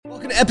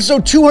Welcome to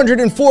episode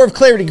 204 of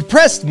Clarity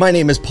Compressed. My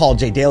name is Paul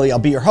J. Daly. I'll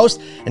be your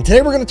host. And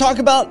today we're going to talk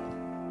about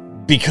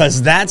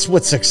because that's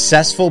what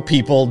successful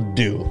people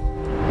do.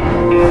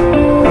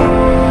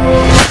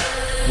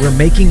 We're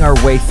making our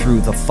way through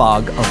the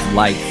fog of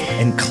life,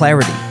 and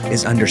clarity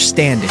is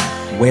understanding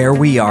where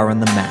we are on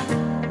the map.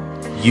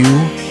 You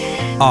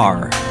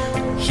are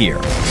here.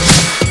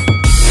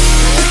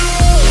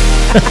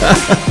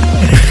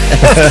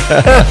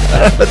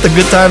 Let the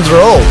good times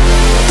roll.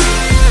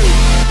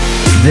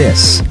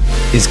 This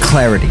is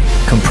Clarity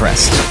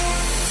Compressed.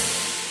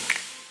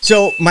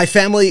 So my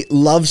family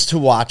loves to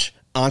watch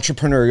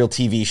entrepreneurial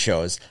TV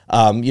shows.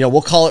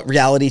 We'll call it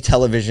reality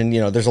television.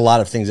 There's a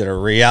lot of things that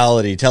are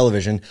reality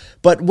television,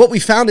 but what we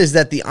found is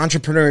that the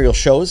entrepreneurial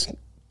shows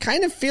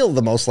kind of feel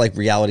the most like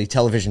reality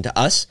television to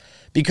us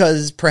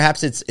because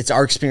perhaps it's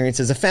our experience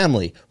as a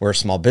family. We're a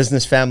small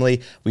business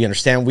family. We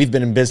understand we've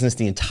been in business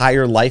the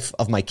entire life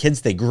of my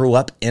kids. They grew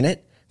up in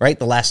it, right?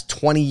 The last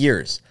 20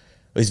 years.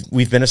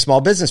 We've been a small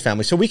business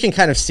family, so we can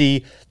kind of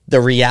see the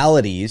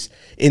realities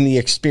in the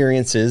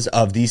experiences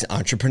of these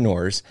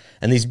entrepreneurs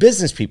and these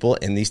business people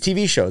in these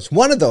TV shows.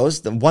 One of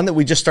those, the one that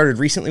we just started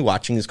recently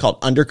watching, is called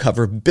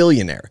Undercover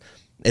Billionaire.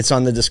 It's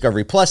on the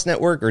Discovery Plus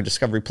network or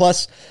Discovery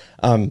Plus.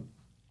 And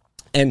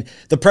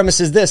the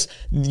premise is this: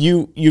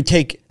 you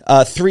take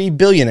 3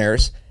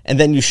 billionaires and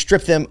then you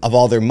strip them of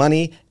all their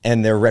money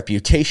and their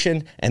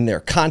reputation and their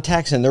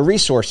contacts and their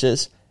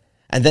resources.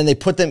 And then they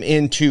put them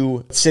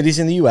into cities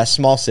in the U.S.,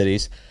 small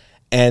cities,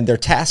 and their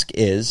task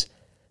is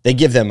they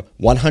give them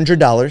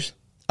 $100,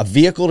 a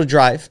vehicle to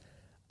drive,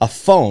 a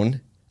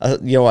phone,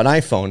 an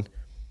iPhone,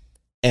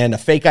 and a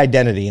fake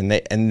identity.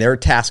 And their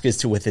task is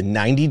to, within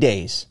 90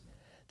 days,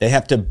 they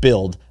have to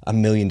build $1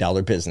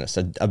 million business,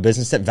 a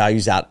business that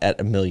values out at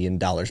 $1 million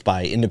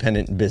by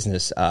independent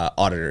business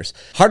auditors.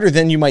 Harder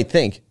than you might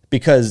think,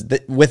 because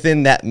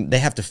within that, they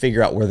have to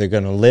figure out where they're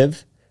going to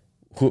live.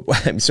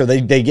 So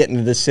they get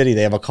into this city,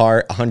 they have a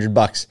car,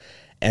 $100,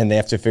 and they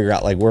have to figure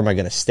out, where am I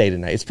going to stay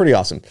tonight? It's pretty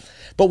awesome.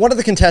 But one of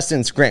the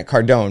contestants, Grant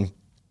Cardone,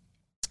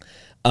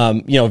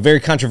 very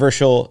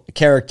controversial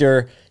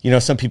character.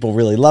 Some people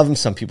really love him,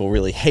 some people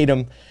really hate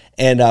him.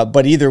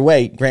 But either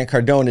way, Grant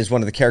Cardone is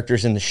one of the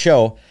characters in the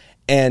show,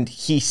 and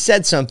he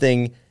said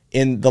something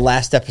in the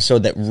last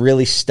episode that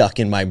really stuck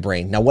in my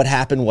brain. Now, what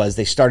happened was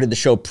they started the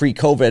show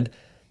pre-COVID,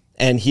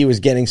 and he was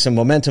getting some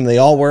momentum. They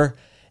all were.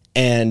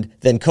 And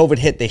then COVID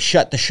hit, they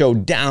shut the show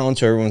down,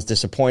 so everyone's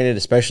disappointed,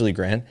 especially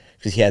Grant,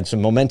 because he had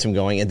some momentum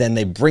going. And then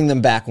they bring them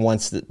back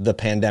once the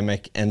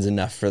pandemic ends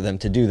enough for them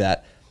to do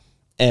that.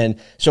 And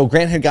so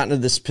Grant had gotten to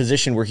this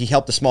position where he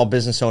helped a small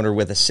business owner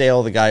with a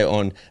sale. The guy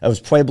owned, it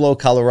was Pueblo,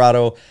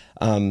 Colorado.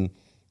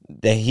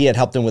 He had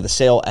helped him with a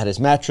sale at his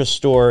mattress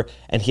store,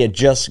 and he had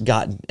just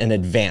gotten an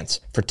advance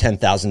for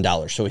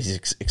 $10,000. So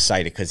he's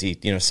excited because he,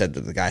 said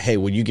to the guy, "Hey,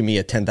 will you give me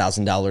a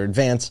 $10,000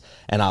 advance,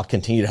 and I'll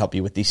continue to help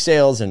you with these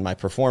sales and my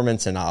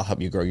performance, and I'll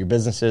help you grow your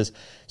businesses."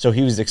 So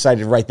he was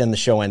excited. Right then, the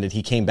show ended.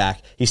 He came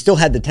back. He still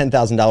had the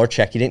 $10,000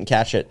 check. He didn't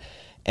cash it,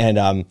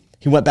 and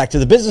he went back to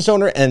the business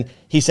owner, and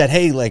he said,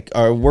 "Hey,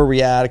 where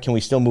we at? Can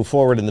we still move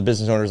forward?" And the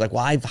business owner was like,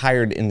 "Well, I've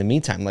hired in the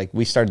meantime.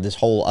 We started this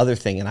whole other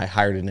thing, and I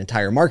hired an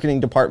entire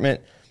marketing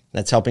department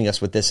that's helping us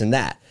with this and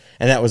that."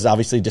 And that was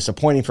obviously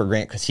disappointing for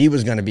Grant because he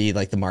was going to be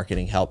the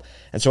marketing help.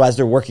 And so as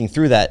they're working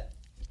through that,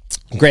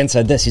 Grant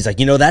said this. He's like,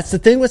 "That's the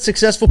thing with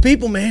successful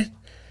people, man.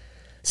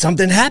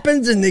 Something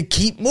happens and they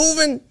keep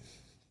moving.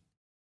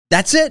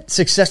 That's it.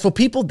 Successful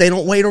people, they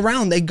don't wait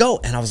around. They go."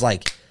 And I was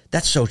like,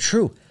 that's so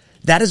true.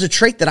 That is a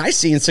trait that I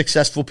see in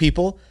successful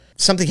people.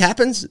 Something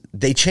happens,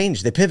 they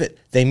change, they pivot,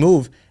 they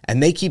move,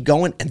 and they keep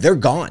going, and they're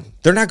gone.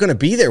 They're not going to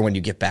be there when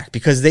you get back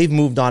because they've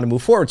moved on and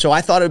moved forward. So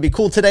I thought it would be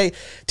cool today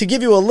to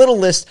give you a little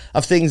list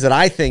of things that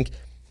I think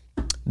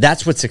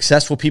that's what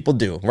successful people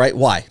do, right?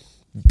 Why?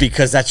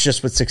 Because that's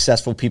just what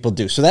successful people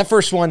do. So that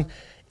first one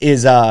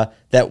is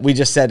that we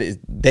just said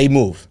they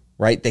move,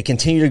 right? They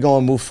continue to go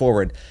and move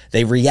forward.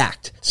 They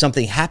react.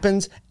 Something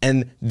happens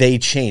and they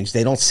change.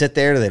 They don't sit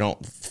there. They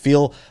don't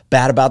feel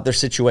bad about their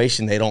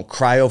situation. They don't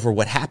cry over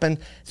what happened.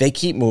 They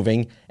keep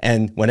moving.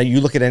 And when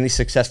you look at any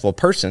successful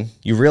person,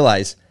 you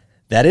realize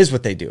that is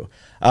what they do.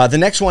 The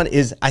next one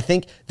is, I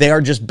think they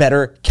are just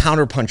better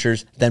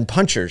counterpunchers than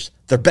punchers.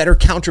 They're better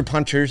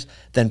counterpunchers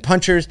than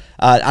punchers.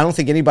 I don't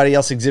think anybody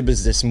else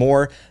exhibits this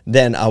more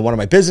than one of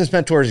my business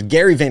mentors,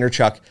 Gary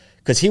Vaynerchuk,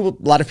 because a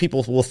lot of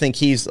people will think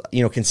he's,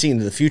 can see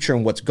into the future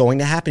and what's going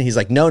to happen. He's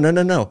like,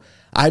 no.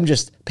 I'm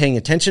just paying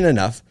attention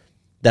enough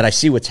that I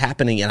see what's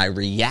happening and I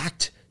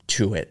react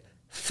to it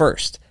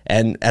first.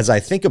 And as I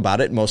think about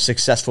it, most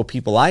successful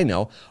people I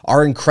know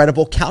are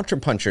incredible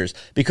counterpunchers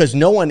because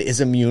no one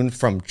is immune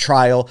from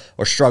trial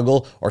or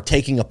struggle or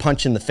taking a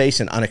punch in the face,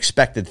 an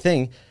unexpected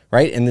thing,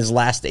 right? In this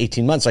last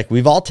 18 months,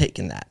 we've all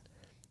taken that.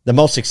 The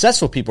most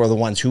successful people are the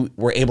ones who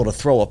were able to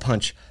throw a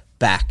punch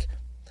back.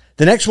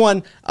 The next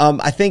one,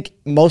 I think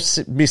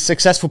most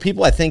successful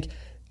people, I think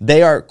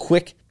they are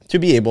quick to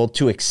be able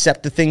to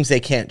accept the things they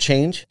can't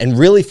change and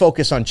really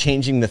focus on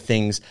changing the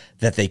things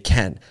that they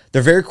can.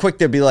 They're very quick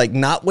to be like,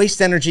 not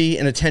waste energy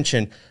and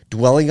attention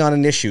dwelling on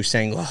an issue,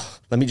 saying, oh,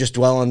 let me just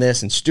dwell on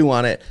this and stew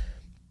on it,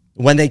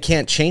 when they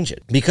can't change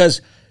it.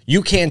 Because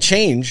you can't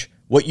change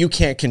what you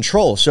can't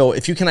control. So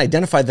if you can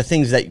identify the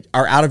things that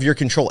are out of your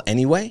control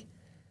anyway,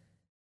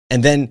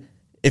 and then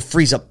it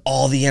frees up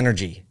all the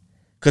energy.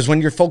 Because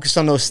when you're focused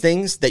on those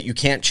things that you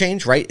can't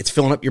change, right? It's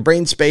filling up your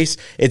brain space.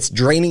 It's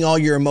draining all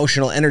your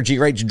emotional energy,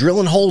 right? It's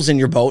drilling holes in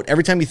your boat.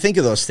 Every time you think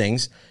of those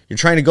things, you're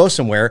trying to go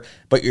somewhere,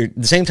 but at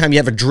the same time you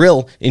have a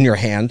drill in your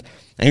hand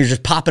and you're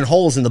just popping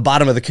holes in the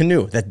bottom of the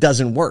canoe. That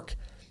doesn't work.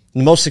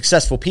 The most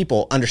successful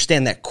people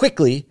understand that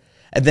quickly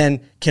and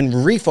then can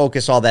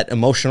refocus all that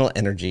emotional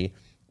energy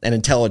and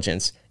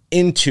intelligence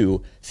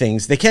into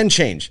things they can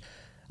change.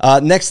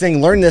 Next thing,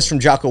 learn this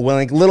from Jocko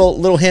Willink.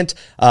 Little hint,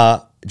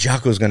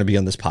 Jocko's going to be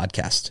on this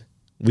podcast.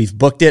 We've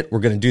booked it. We're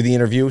going to do the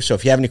interview. So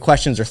if you have any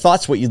questions or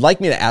thoughts, what you'd like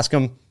me to ask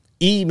him,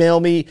 email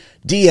me,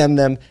 DM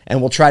them,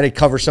 and we'll try to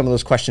cover some of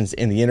those questions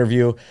in the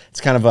interview.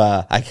 It's kind of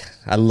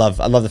I love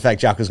the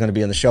fact Jocko's going to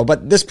be on the show.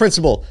 But this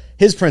principle,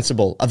 his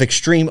principle of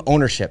extreme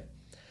ownership,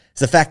 is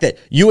the fact that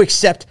you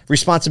accept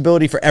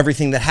responsibility for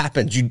everything that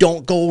happens. You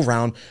don't go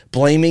around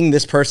blaming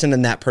this person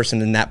and that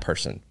person and that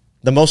person.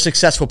 The most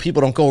successful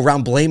people don't go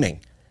around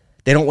blaming.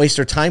 They don't waste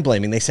their time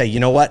blaming. They say,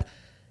 you know what?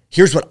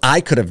 Here's what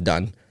I could have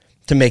done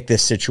to make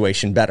this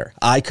situation better.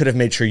 I could have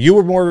made sure you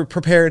were more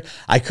prepared.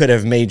 I could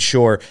have made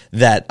sure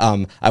that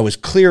I was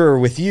clearer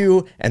with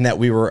you and that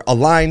we were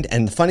aligned.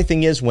 And the funny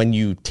thing is, when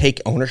you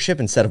take ownership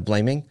instead of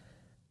blaming,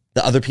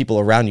 the other people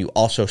around you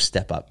also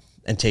step up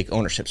and take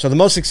ownership. So the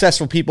most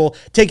successful people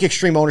take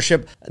extreme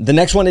ownership. The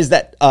next one is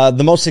that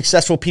the most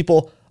successful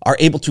people are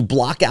able to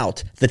block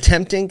out the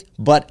tempting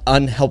but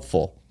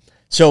unhelpful.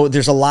 So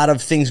there's a lot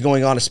of things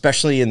going on,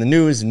 especially in the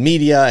news and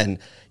media and,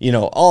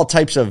 all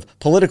types of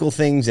political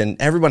things. And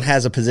everyone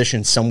has a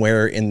position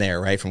somewhere in there,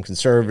 right? From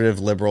conservative,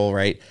 liberal,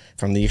 right?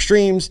 From the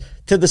extremes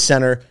to the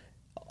center,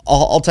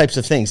 all types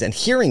of things. And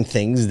hearing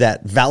things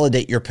that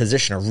validate your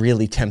position are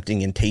really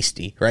tempting and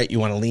tasty, right? You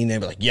want to lean in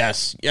and be like,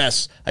 yes,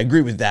 I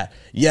agree with that.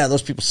 Yeah,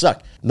 those people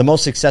suck. The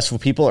most successful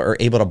people are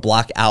able to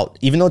block out,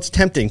 even though it's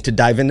tempting to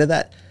dive into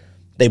that,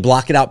 they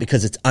block it out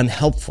because it's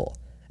unhelpful.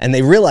 And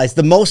they realize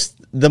the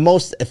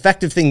most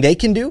effective thing they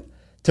can do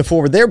to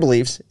forward their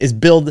beliefs is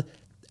build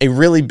a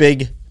really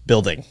big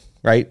building,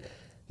 right?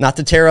 Not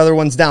to tear other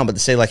ones down, but to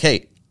say like,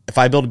 hey, if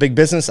I build a big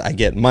business, I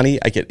get money,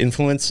 I get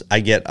influence, I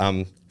get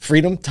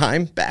freedom,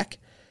 time back.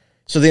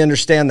 So they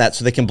understand that,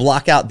 so they can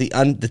block out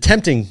the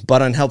tempting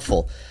but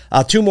unhelpful.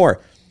 Two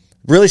more.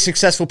 Really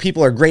successful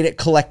people are great at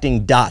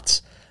collecting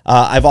dots.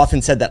 I've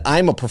often said that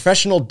I'm a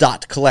professional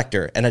dot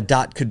collector, and a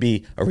dot could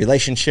be a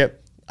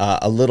relationship,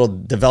 a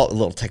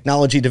little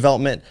technology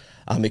development.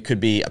 It could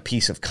be a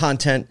piece of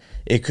content.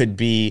 It could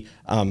be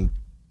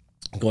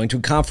going to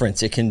a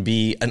conference. It can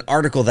be an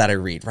article that I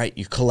read, right?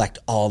 You collect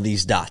all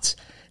these dots.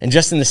 And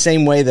just in the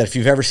same way that if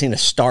you've ever seen a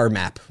star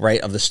map, right,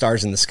 of the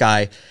stars in the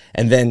sky,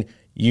 and then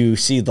you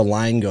see the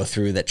line go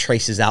through that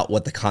traces out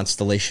what the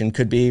constellation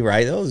could be,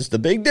 right? Oh, there's the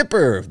Big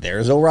Dipper.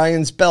 There's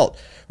Orion's belt,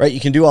 right? You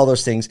can do all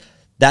those things.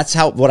 That's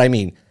what I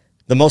mean.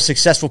 The most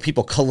successful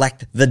people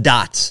collect the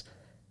dots.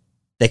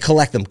 They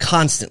collect them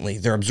constantly.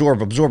 They're absorb,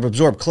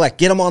 collect,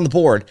 get them on the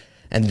board.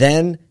 And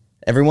then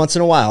every once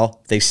in a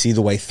while, they see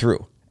the way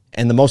through.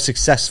 And the most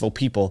successful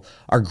people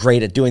are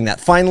great at doing that.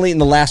 Finally, in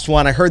the last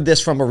one, I heard this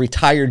from a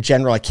retired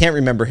general. I can't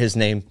remember his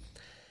name.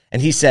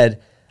 And he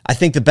said, I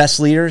think the best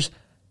leaders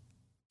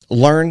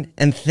learn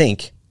and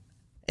think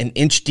an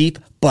inch deep,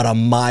 but a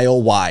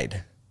mile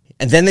wide.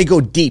 And then they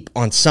go deep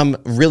on some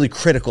really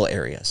critical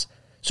areas.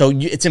 So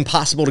it's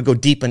impossible to go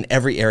deep in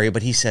every area.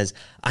 But he says,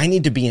 I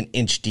need to be an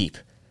inch deep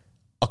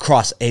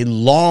across a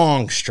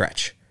long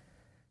stretch,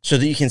 so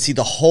that you can see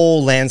the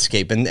whole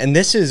landscape. And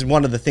this is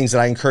one of the things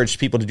that I encourage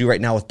people to do right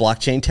now with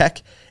blockchain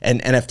tech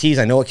and NFTs.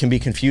 I know it can be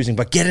confusing,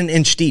 but get an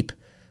inch deep.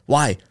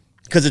 Why?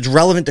 Because it's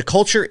relevant to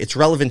culture, it's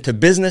relevant to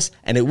business,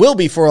 and it will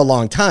be for a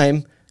long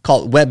time.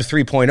 Call it Web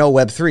 3.0,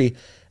 Web 3.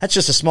 That's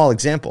just a small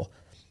example.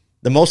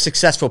 The most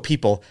successful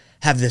people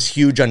have this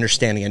huge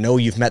understanding. I know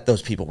you've met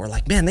those people. We're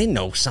like, man, they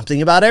know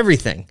something about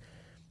everything.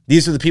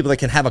 These are the people that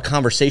can have a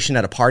conversation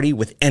at a party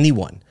with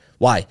anyone.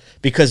 Why?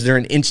 Because they're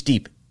an inch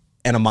deep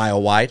and a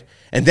mile wide.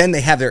 And then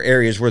they have their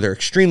areas where they're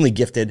extremely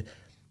gifted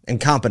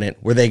and competent,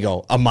 where they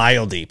go a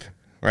mile deep,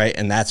 right?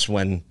 And that's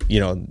when,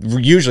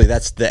 usually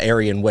that's the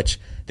area in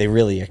which they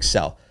really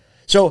excel.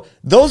 So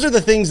those are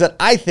the things that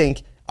I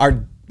think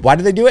are, why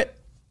do they do it?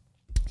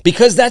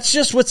 Because that's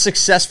just what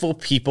successful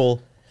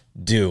people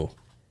do.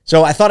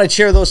 So I thought I'd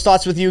share those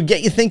thoughts with you,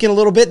 get you thinking a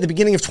little bit at the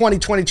beginning of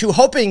 2022,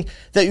 hoping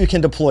that you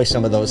can deploy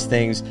some of those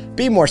things,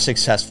 be more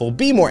successful,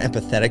 be more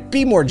empathetic,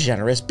 be more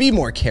generous, be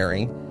more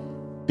caring.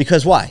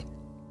 Because why?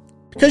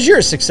 Because you're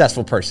a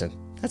successful person.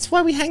 That's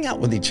why we hang out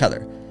with each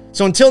other.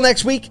 So until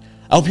next week,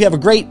 I hope you have a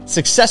great,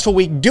 successful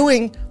week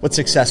doing what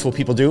successful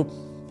people do,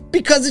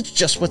 because it's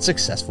just what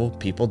successful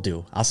people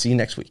do. I'll see you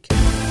next week.